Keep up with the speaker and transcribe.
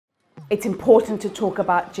It's important to talk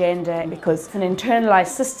about gender because it's an internalized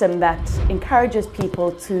system that encourages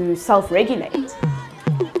people to self-regulate.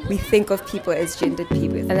 We think of people as gendered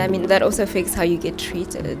people, and I mean that also affects how you get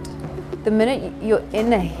treated. The minute you're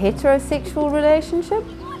in a heterosexual relationship,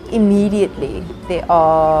 immediately there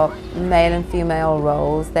are male and female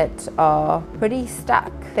roles that are pretty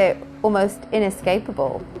stuck. They're almost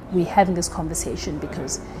inescapable. We're having this conversation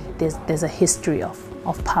because there's a history of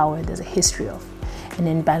power, there's a history of an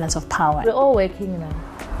imbalance of power. We're all working now.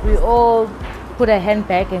 We all put our hand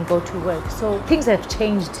back and go to work. So things have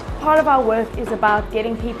changed. Part of our work is about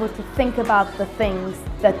getting people to think about the things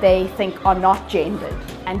that they think are not gendered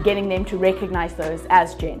and getting them to recognize those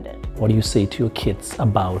as gendered. What do you say to your kids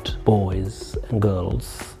about boys and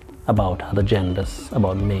girls, about other genders,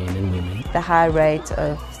 about men and women? The high rate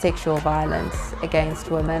of sexual violence against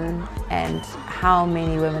women and how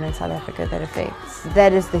many women in South Africa that affects.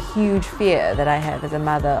 That is the huge fear that I have as a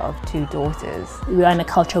mother of 2 daughters. We are in a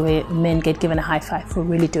culture where men get given a high five for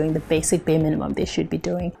really doing the basic bare minimum they should be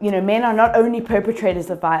doing. You know, men are not only perpetrators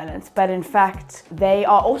of violence, but in fact they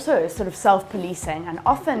are also sort of self-policing, and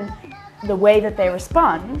often the way that they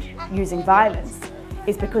respond using violence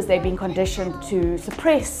is because they've been conditioned to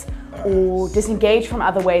suppress or disengage from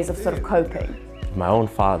other ways of sort of coping. My own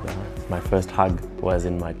father, my first hug was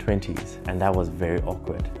in my 20s, and that was very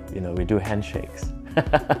awkward. You know, we do handshakes.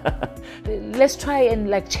 Let's try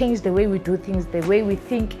and change the way we do things, the way we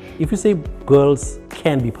think. If you say girls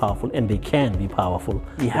can be powerful, and they can be powerful,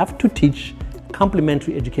 you have to teach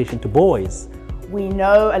complementary education to boys. We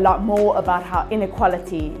know a lot more about how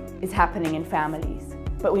inequality is happening in families,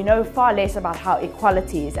 but we know far less about how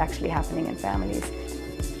equality is actually happening in families.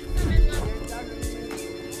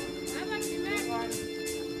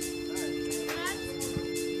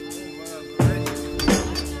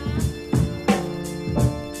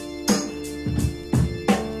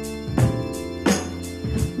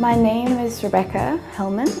 My name is Rebecca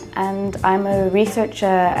Helman, and I'm a researcher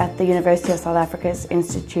at the University of South Africa's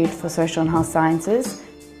Institute for Social and Health Sciences.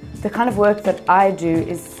 The kind of work that I do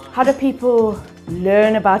is how do people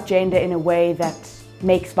learn about gender in a way that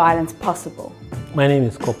makes violence possible? My name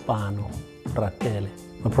is Kopano Ratele.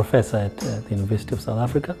 I'm a professor at the University of South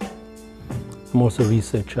Africa. I'm also a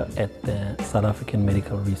researcher at the South African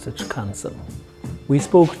Medical Research Council. We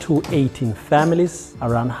spoke to 18 families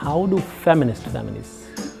around how do feminist families,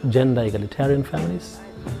 gender egalitarian families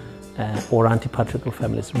or anti-patriarchal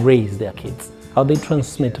families raise their kids, how they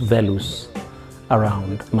transmit values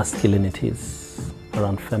around masculinities,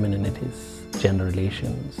 around femininities, gender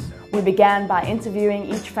relations. We began by interviewing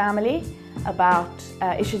each family about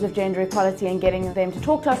issues of gender equality and getting them to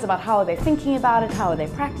talk to us about how are they thinking about it, how are they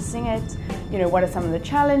practicing it, you know, what are some of the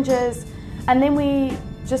challenges, and then we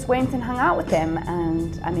just went and hung out with them.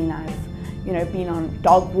 And I mean, I've been on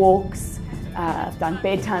dog walks, I've done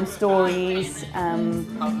bedtime stories,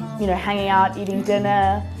 hanging out, eating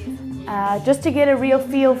dinner, just to get a real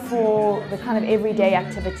feel for the kind of everyday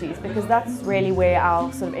activities, because that's really where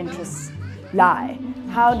our sort of interests lie.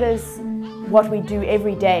 How does what we do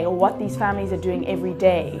every day, or what these families are doing every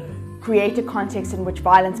day, create a context in which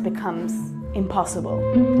violence becomes impossible?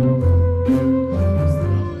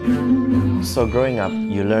 So growing up,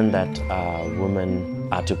 you learn that women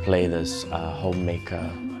are to play this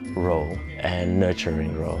homemaker role and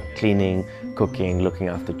nurturing role. Cleaning, cooking, looking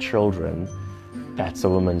after children, that's a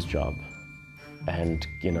woman's job. And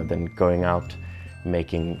then going out,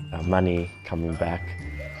 making money, coming back,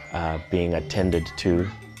 being attended to,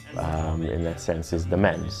 in that sense, is the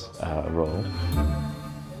man's role.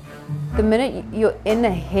 The minute you're in a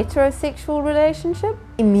heterosexual relationship,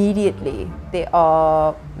 immediately there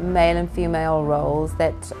are male and female roles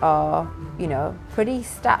that are, pretty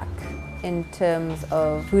stuck in terms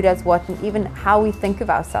of who does what and even how we think of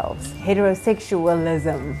ourselves.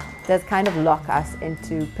 Heterosexualism does kind of lock us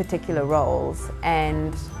into particular roles,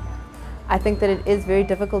 and I think that it is very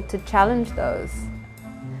difficult to challenge those.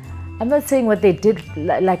 I'm not saying what they did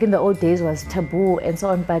like in the old days was taboo and so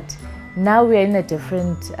on, but now we're in a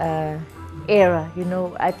different era,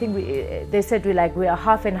 I think they said we are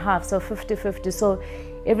half and half, so 50-50, so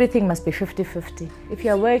everything must be 50-50. If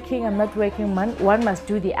you're working, I'm not working, one must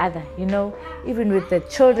do the other, Even with the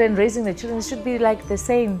children, raising the children, it should be like the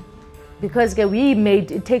same. Because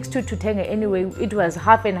it takes 2 to tango anyway, it was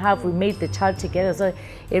half and half, we made the child together, so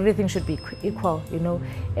everything should be equal,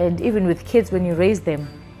 And even with kids, when you raise them,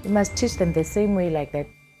 you must teach them the same way like that.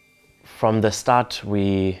 From the start,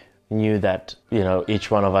 we knew that,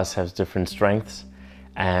 each one of us has different strengths,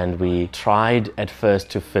 and we tried at first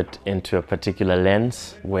to fit into a particular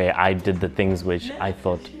lens where I did the things which I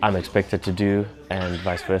thought I'm expected to do, and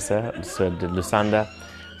vice versa. So did Lusanda.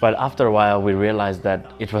 But after a while, we realized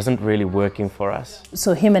that it wasn't really working for us.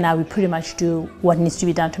 So him and I, we pretty much do what needs to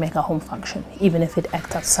be done to make our home function, even if it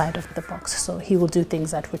acts outside of the box. So he will do things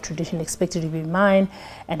that were traditionally expected to be mine,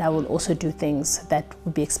 and I will also do things that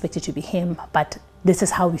would be expected to be him. But this is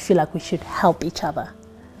how we feel like we should help each other,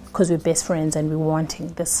 because we're best friends and we're wanting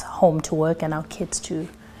this home to work and our kids to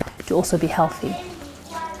also be healthy.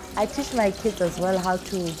 I teach my kids as well how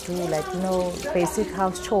to do, like, you know, basic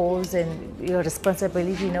house chores and your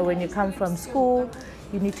responsibility. You know, when you come from school,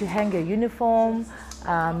 you need to hang your uniform,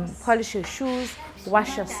 polish your shoes,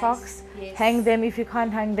 wash your socks, hang them. If you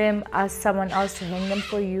can't hang them, ask someone else to hang them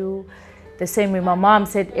for you. The same way my mom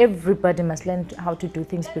said, everybody must learn how to do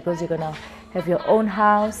things, because you're going to have your own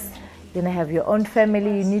house, you're going to have your own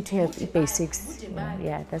family, you need to have basics. You know,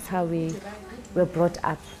 yeah, that's how we were brought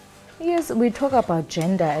up. Yes, we talk about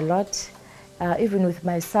gender a lot. Even with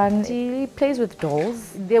my son, he plays with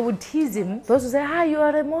dolls. They would tease him. Those would say, "Ah, you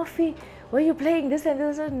are a morphe. Why are you playing this and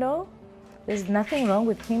this?" No, there's nothing wrong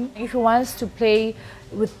with him. If he wants to play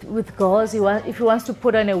with girls, if he wants to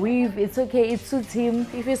put on a weave, it's okay, it suits him.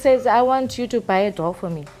 If he says, "I want you to buy a doll for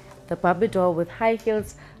me," the Barbie doll with high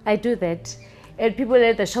heels, I do that. And people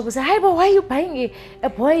at the shop would say, "Hi, but why are you buying a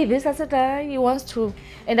boy this?" I said, "He wants to."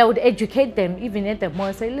 And I would educate them, even at the mall.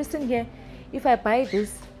 I say, "Listen here, if I buy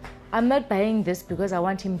this, I'm not buying this because I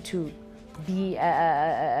want him to be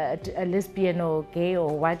a lesbian or gay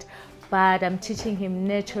or what, but I'm teaching him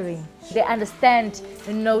nurturing." They understand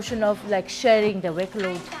the notion of like sharing the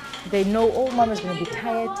workload. They know, oh, mom is going to be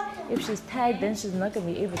tired. If she's tired, then she's not going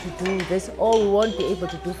to be able to do this, or we won't be able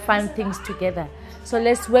to do fun things together. So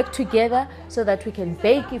let's work together so that we can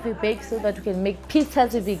bake if we bake, so that we can make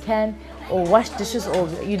pizzas if we can, or wash dishes, or,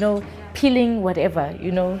 you know, peeling, whatever,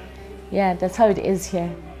 you know. Yeah, that's how it is here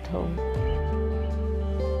at home.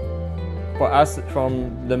 For us,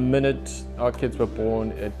 from the minute our kids were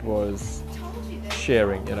born, it was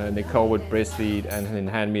sharing, you know. Nicole would breastfeed and then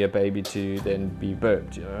hand me a baby to then be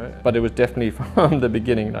burped, you know. But it was definitely from the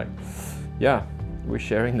beginning, like, yeah, we're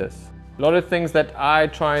sharing this. A lot of things that I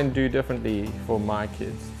try and do differently for my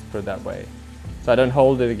kids, put it that way. So I don't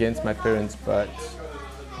hold it against my parents, but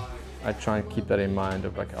I try and keep that in mind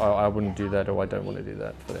of like, oh, I wouldn't do that, or I don't want to do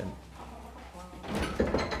that for them.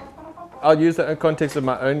 I'll use that in context of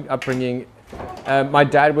my own upbringing. My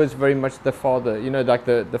dad was very much the father, you know, like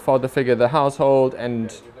the father figure of the household,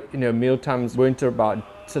 and, you know, meal times weren't about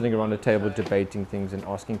sitting around a table debating things and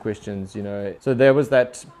asking questions, you know. So there was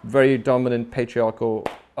that very dominant patriarchal,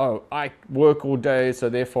 oh, I work all day, so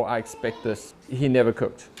therefore I expect this. He never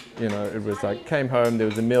cooked, you know. It was like, came home, there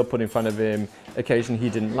was a meal put in front of him, occasionally he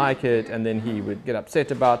didn't like it, and then he would get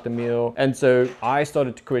upset about the meal. And so I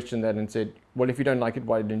started to question that and said, well, if you don't like it,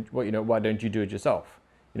 why don't you do it yourself?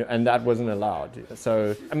 You know, and that wasn't allowed.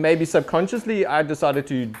 So maybe subconsciously I decided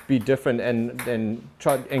to be different and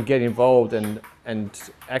try and get involved and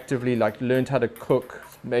actively like learned how to cook,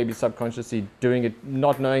 maybe subconsciously doing it,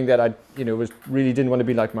 not knowing that I, you know, really didn't want to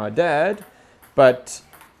be like my dad. But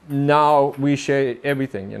now we share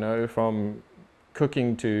everything, you know, from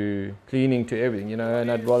cooking to cleaning to everything, you know, and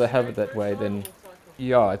I'd rather have it that way than,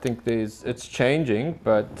 yeah, I think it's changing,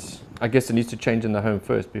 but I guess it needs to change in the home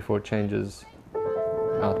first before it changes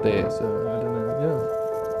out there. So I don't know,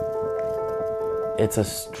 yeah. It's a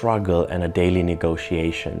struggle and a daily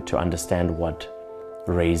negotiation to understand what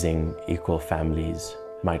raising equal families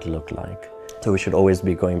might look like. So we should always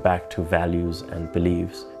be going back to values and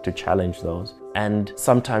beliefs to challenge those. And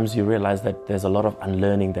sometimes you realize that there's a lot of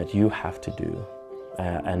unlearning that you have to do.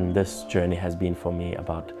 And this journey has been for me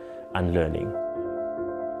about unlearning.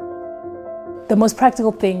 The most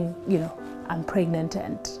practical thing, you know, I'm pregnant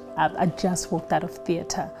and I just walked out of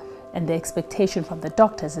theatre, and the expectation from the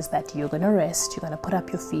doctors is that you're going to rest, you're going to put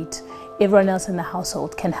up your feet. Everyone else in the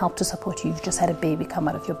household can help to support you. You've just had a baby come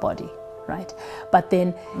out of your body, right? But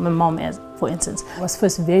then my mom, for instance, was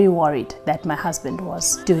first very worried that my husband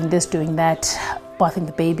was doing this, doing that, bathing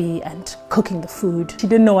the baby and cooking the food. She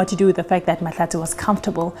didn't know what to do with the fact that Matlati was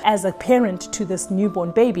comfortable as a parent to this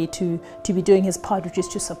newborn baby to be doing his part, which is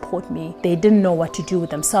to support me. They didn't know what to do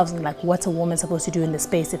with themselves, and like, what's a woman supposed to do in this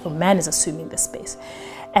space if a man is assuming this space?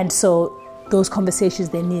 And so those conversations,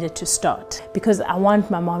 they needed to start, because I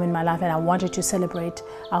want my mom in my life and I wanted to celebrate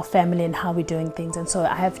our family and how we're doing things. And so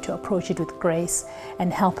I have to approach it with grace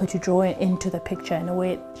and help her to draw it into the picture in a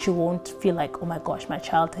way she won't feel like, oh my gosh, my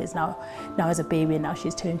child is now as a baby and now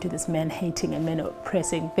she's turned into this man-hating and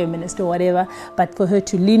men-oppressing feminist or whatever. But for her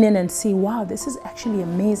to lean in and see, wow, this is actually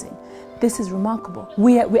amazing. This is remarkable.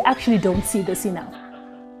 We actually don't see this enough.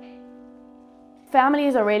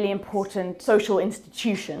 Families are really important social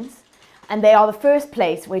institutions. And they are the first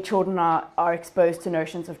place where children are exposed to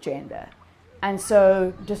notions of gender. And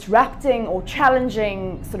so disrupting or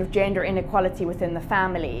challenging sort of gender inequality within the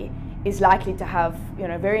family is likely to have,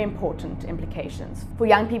 very important implications for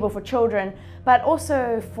young people, for children, but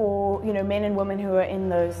also for, men and women who are in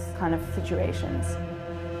those kind of situations.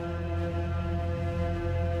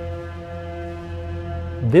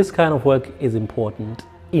 This kind of work is important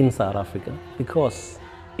in South Africa because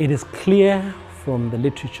it is clear from the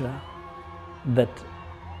literature that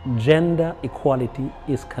gender equality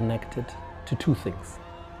is connected to two things.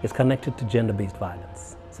 It's connected to gender-based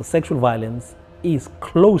violence. So sexual violence is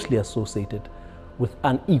closely associated with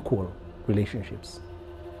unequal relationships.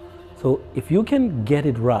 So if you can get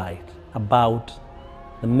it right about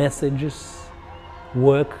the messages,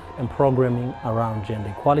 work and programming around gender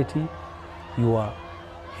equality, you are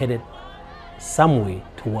headed some way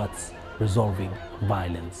towards resolving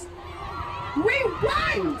violence. We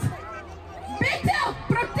want better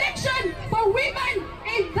protection for women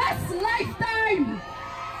in this lifetime.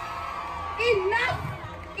 Enough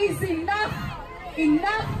is enough.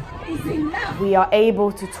 Enough is enough. We are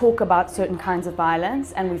able to talk about certain kinds of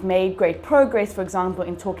violence, and we've made great progress, for example,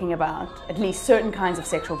 in talking about at least certain kinds of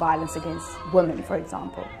sexual violence against women, for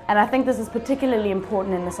example. And I think this is particularly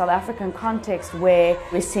important in the South African context, where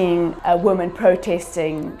we're seeing women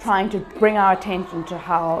protesting, trying to bring our attention to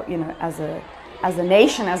how, as a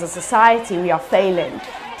nation, as a society, we are failing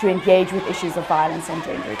to engage with issues of violence and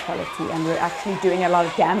gender equality, and we're actually doing a lot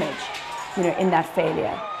of damage, in that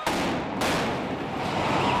failure.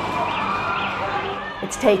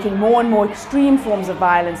 It's taking more and more extreme forms of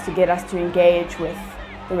violence to get us to engage with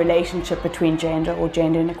the relationship between gender or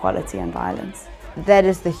gender inequality and violence. That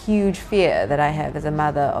is the huge fear that I have as a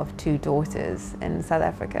mother of two daughters in South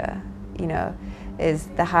Africa, is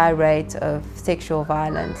the high rate of sexual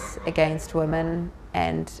violence against women,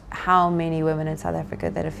 and how many women in South Africa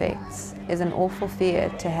that affects is an awful fear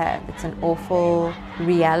to have. It's an awful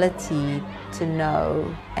reality to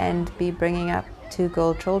know and be bringing up two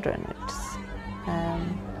girl children.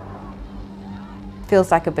 Feels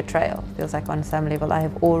like a betrayal. Feels like on some level I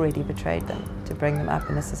have already betrayed them to bring them up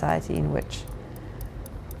in a society in which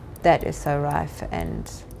that is so rife and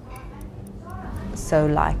so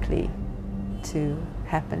likely to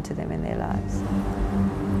happen to them in their lives.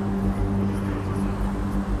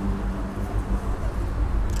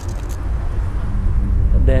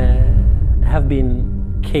 There have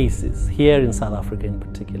been cases here in South Africa in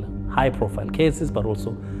particular, high-profile cases, but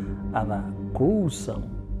also other gruesome,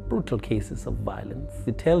 brutal cases of violence.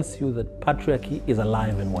 It tells you that patriarchy is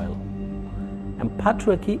alive and well. And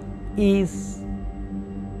patriarchy is,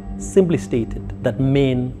 simply stated, that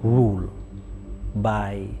men rule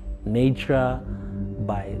by nature,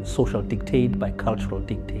 by social dictate, by cultural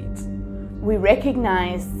dictates. We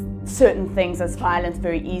recognize certain things as violence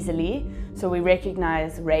very easily. So we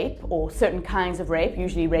recognize rape, or certain kinds of rape,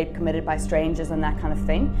 usually rape committed by strangers and that kind of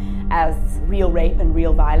thing, as real rape and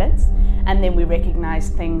real violence. And then we recognize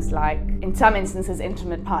things like, in some instances,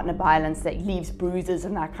 intimate partner violence that leaves bruises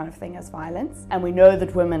and that kind of thing as violence. And we know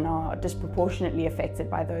that women are disproportionately affected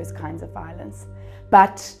by those kinds of violence.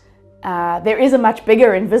 But there is a much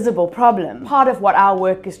bigger invisible problem. Part of what our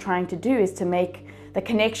work is trying to do is to make the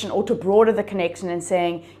connection, or to broaden the connection, and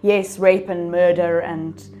saying, yes, rape and murder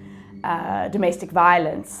and domestic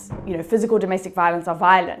violence, physical domestic violence are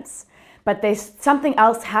violence. But there's something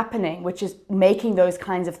else happening which is making those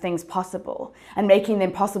kinds of things possible, and making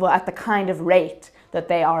them possible at the kind of rate that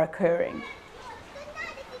they are occurring.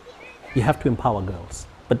 You have to empower girls,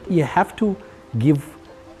 but you have to give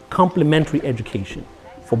complementary education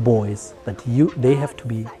for boys, that they have to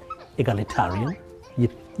be egalitarian.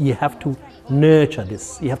 You have to nurture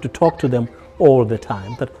this. You have to talk to them all the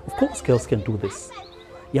time that, of course, girls can do this.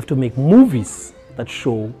 You have to make movies that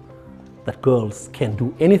show that girls can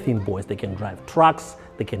do anything boys. They can drive trucks,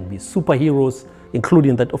 they can be superheroes,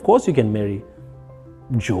 including that, of course, you can marry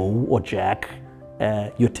Joe or Jack.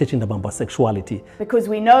 You're teaching them about sexuality. Because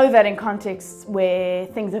we know that in contexts where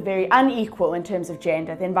things are very unequal in terms of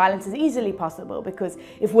gender, then violence is easily possible, because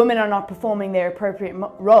if women are not performing their appropriate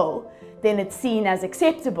role, then it's seen as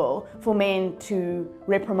acceptable for men to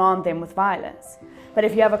reprimand them with violence. But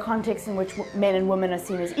if you have a context in which men and women are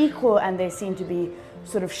seen as equal, and they seem to be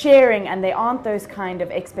sort of sharing, and there aren't those kind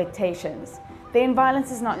of expectations, then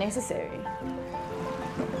violence is not necessary.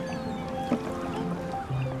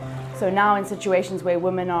 So now in situations where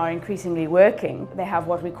women are increasingly working, they have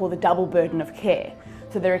what we call the double burden of care.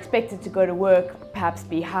 So they're expected to go to work, perhaps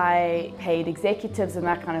be high-paid executives and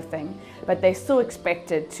that kind of thing, but they're still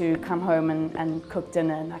expected to come home and cook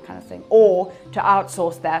dinner and that kind of thing, or to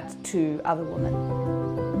outsource that to other women.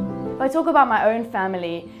 If I talk about my own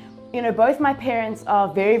family, you know, both my parents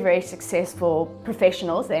are very, very successful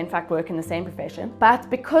professionals. They in fact work in the same profession. But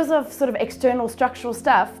because of sort of external structural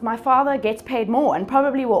stuff, my father gets paid more and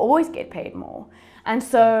probably will always get paid more. And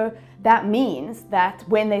so that means that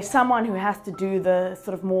when there's someone who has to do the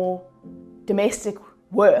sort of more domestic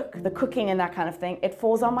work, the cooking and that kind of thing, it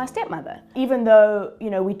falls on my stepmother. Even though, you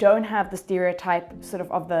know, we don't have the stereotype sort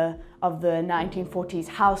of the 1940s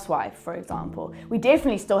housewife, for example, we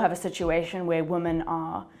definitely still have a situation where women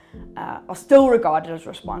are still regarded as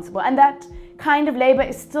responsible, and that kind of labor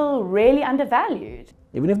is still really undervalued.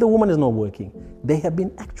 Even if the woman is not working, they have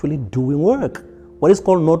been actually doing work. What is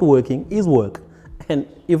called not working is work. And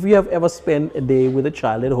if you have ever spent a day with a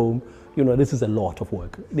child at home, you know, this is a lot of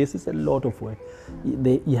work. This is a lot of work.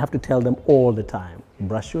 You have to tell them all the time,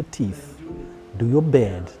 brush your teeth, do your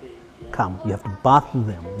bed, come. You have to bath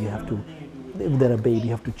them. You have to, if they're a baby, you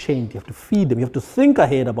have to change, you have to feed them, you have to think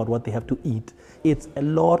ahead about what they have to eat. It's a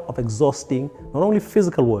lot of exhausting, not only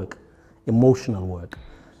physical work, emotional work.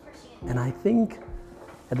 And I think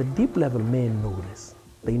at a deep level, men know this.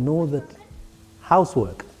 They know that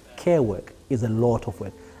housework, care work is a lot of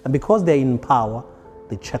work. And because they're in power,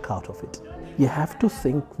 they check out of it. You have to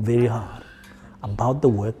think very hard about the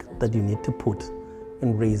work that you need to put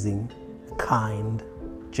in raising a kind,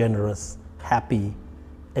 generous, happy,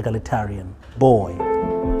 egalitarian boy.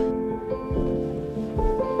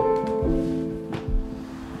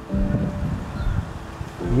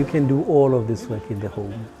 You can do all of this work in the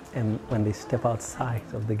home, and when they step outside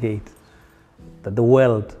of the gate, that the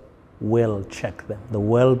world will check them. The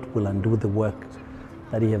world will undo the work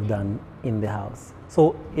that you have done in the house.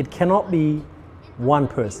 So it cannot be one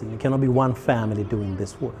person, it cannot be one family doing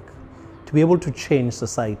this work. To be able to change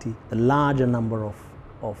society, the larger number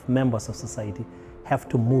of members of society have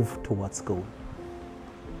to move towards goal.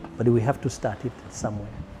 But we have to start it somewhere.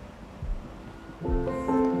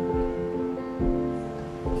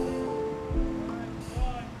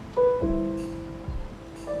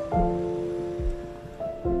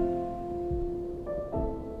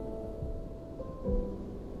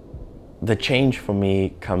 The change for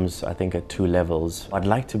me comes, I think, at two levels. I'd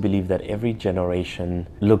like to believe that every generation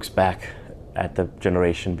looks back at the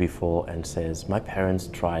generation before and says, my parents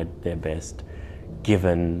tried their best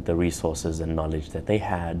given the resources and knowledge that they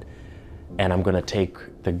had, and I'm going to take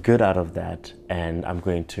the good out of that, and I'm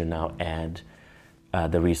going to now add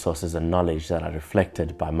the resources and knowledge that are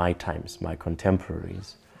reflected by my times, my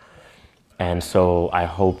contemporaries. And so I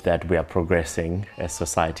hope that we are progressing as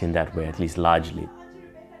society in that way, at least largely.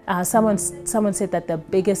 Someone said that the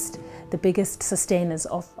biggest sustainers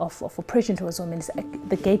of oppression towards women is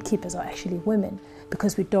the gatekeepers are actually women,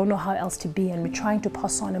 because we don't know how else to be, and we're trying to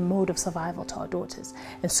pass on a mode of survival to our daughters.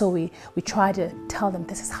 And so we try to tell them,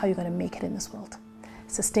 this is how you're going to make it in this world.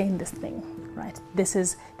 Sustain this thing, right? This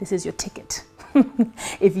is your ticket.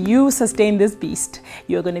 If you sustain this beast,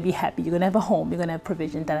 you're going to be happy. You're going to have a home. You're going to have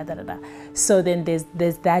provision. Da da da da. So then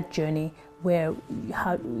there's that journey where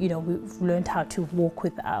we've learned how to walk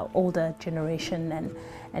with our older generation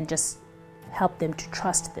and just help them to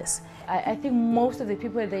trust this. I think most of the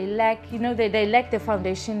people, they lack the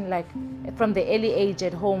foundation, like from the early age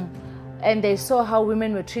at home, and they saw how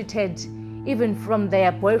women were treated even from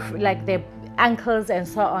their boyfriend, like their uncles and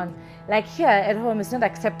so on. Like here at home, it's not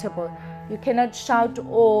acceptable. You cannot shout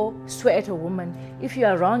or swear at a woman. If you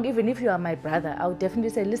are wrong, even if you are my brother, I would definitely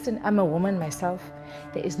say, listen, I'm a woman myself.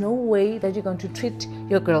 There is no way that you're going to treat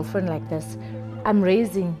your girlfriend like this. I'm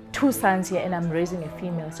raising 2 sons here and I'm raising a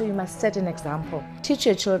female, so you must set an example. Teach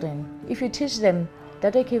your children. If you teach them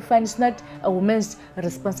that, okay, fine, it's not a woman's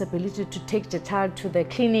responsibility to take the child to the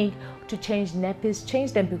clinic, to change nappies.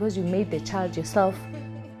 Change them because you made the child yourself.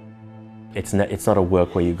 It's not a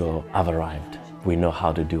work where you go, I've arrived, we know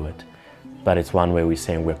how to do it. But it's one where we're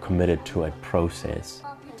saying we're committed to a process.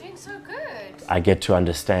 Oh, you're doing so good. I get to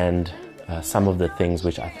understand some of the things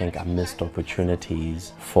which I think are missed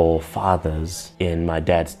opportunities for fathers in my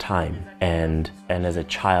dad's time. And as a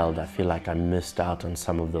child, I feel like I missed out on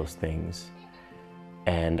some of those things.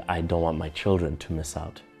 And I don't want my children to miss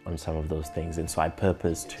out on some of those things. And so I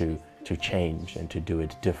purpose to change and to do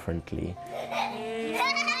it differently.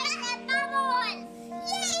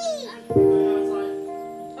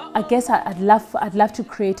 I guess I'd love to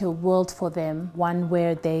create a world for them, one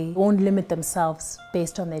where they won't limit themselves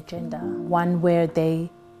based on their gender, one where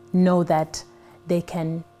they know that they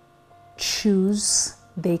can choose,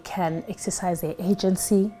 they can exercise their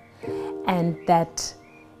agency, and that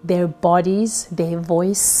their bodies, their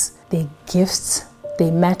voice, their gifts, they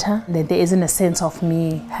matter, that there isn't a sense of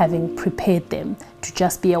me having prepared them to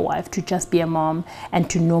just be a wife, to just be a mom, and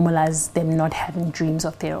to normalize them not having dreams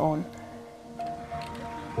of their own.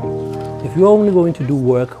 If you're only going to do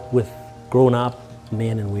work with grown-up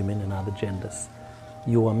men and women and other genders,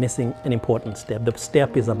 you are missing an important step. The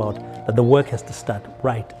step is about that the work has to start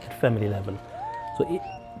right at family level.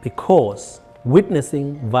 Because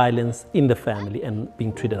witnessing violence in the family and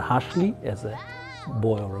being treated harshly as a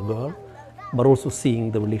boy or a girl, but also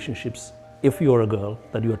seeing the relationships, if you're a girl,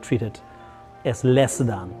 that you are treated as less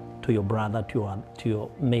than to your brother, to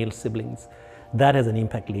your male siblings, that has an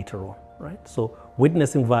impact later on, right? So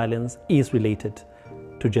witnessing violence is related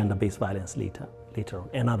to gender-based violence later on,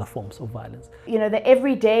 and other forms of violence. You know, the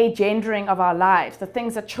everyday gendering of our lives, the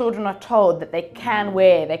things that children are told that they can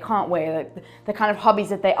wear, they can't wear, the kind of hobbies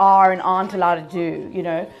that they are and aren't allowed to do, you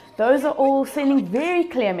know, those are all sending very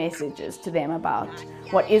clear messages to them about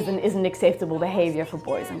what is and isn't acceptable behavior for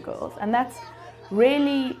boys and girls. And that's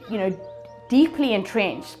really, you know, deeply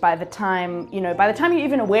entrenched by the time you're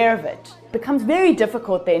even aware of it. It becomes very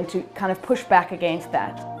difficult then to kind of push back against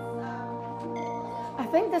that. I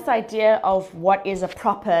think this idea of what is a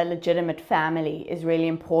proper, legitimate family is really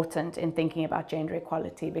important in thinking about gender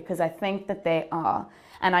equality, because I think that they are,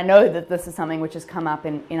 and I know that this is something which has come up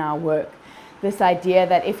in our work, this idea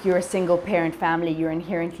that if you're a single parent family, you're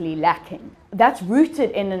inherently lacking. That's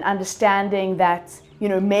rooted in an understanding that, you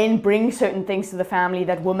know, men bring certain things to the family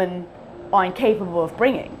that women are incapable of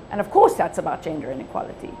bringing. And of course that's about gender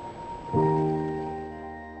inequality.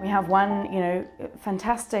 We have one, you know,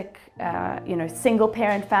 fantastic, you know, single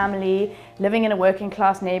parent family living in a working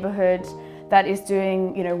class neighborhood that is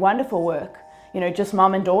doing, you know, wonderful work, you know, just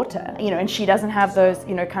mom and daughter, you know, and she doesn't have those,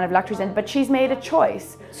 you know, kind of luxuries, but she's made a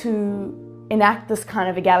choice to enact this kind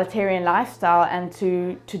of egalitarian lifestyle and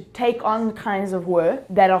to take on kinds of work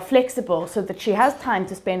that are flexible so that she has time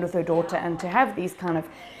to spend with her daughter and to have these kind of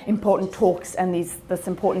important talks and this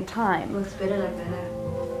important time.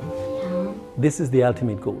 This is the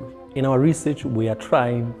ultimate goal. In our research, we are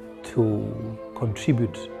trying to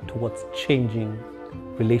contribute towards changing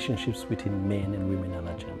relationships between men and women and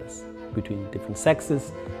other genders, between different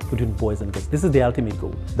sexes, between boys and girls. This is the ultimate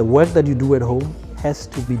goal. The work that you do at home has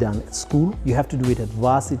to be done at school. You have to do it at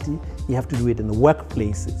varsity. You have to do it in the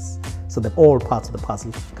workplaces so that all parts of the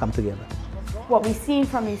puzzle come together. What we've seen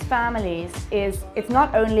from these families is it's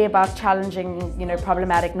not only about challenging, you know,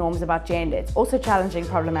 problematic norms about gender, it's also challenging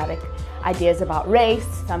problematic ideas about race.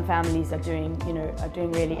 Some families are doing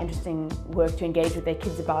really interesting work to engage with their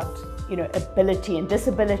kids about, you know, ability and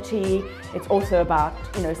disability. It's also about,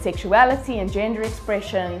 you know, sexuality and gender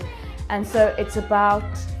expression. And so it's about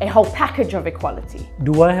a whole package of equality.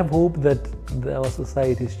 Do I have hope that our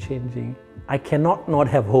society is changing? I cannot not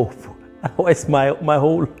have hope. Otherwise my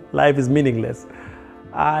whole life is meaningless.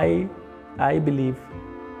 I believe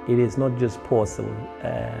it is not just possible,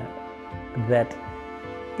 that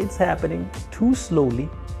it's happening too slowly,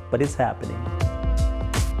 but it's happening.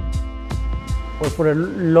 Well, for a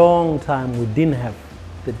long time we didn't have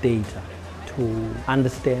the data to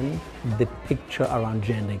understand the picture around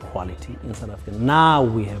gender equality in South Africa. Now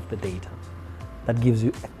we have the data that gives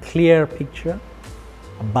you a clear picture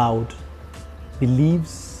about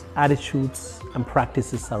beliefs, attitudes and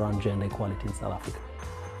practices around gender equality in South Africa.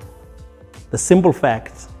 The simple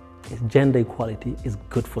fact is gender equality is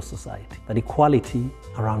good for society. That equality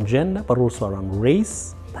around gender, but also around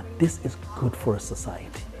race, that this is good for a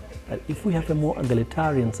society. That if we have a more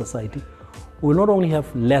egalitarian society, we will not only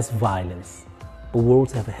have less violence, but we'll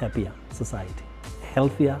also have a happier society. A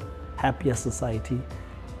healthier, happier society,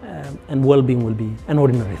 and well-being will be an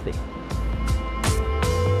ordinary thing.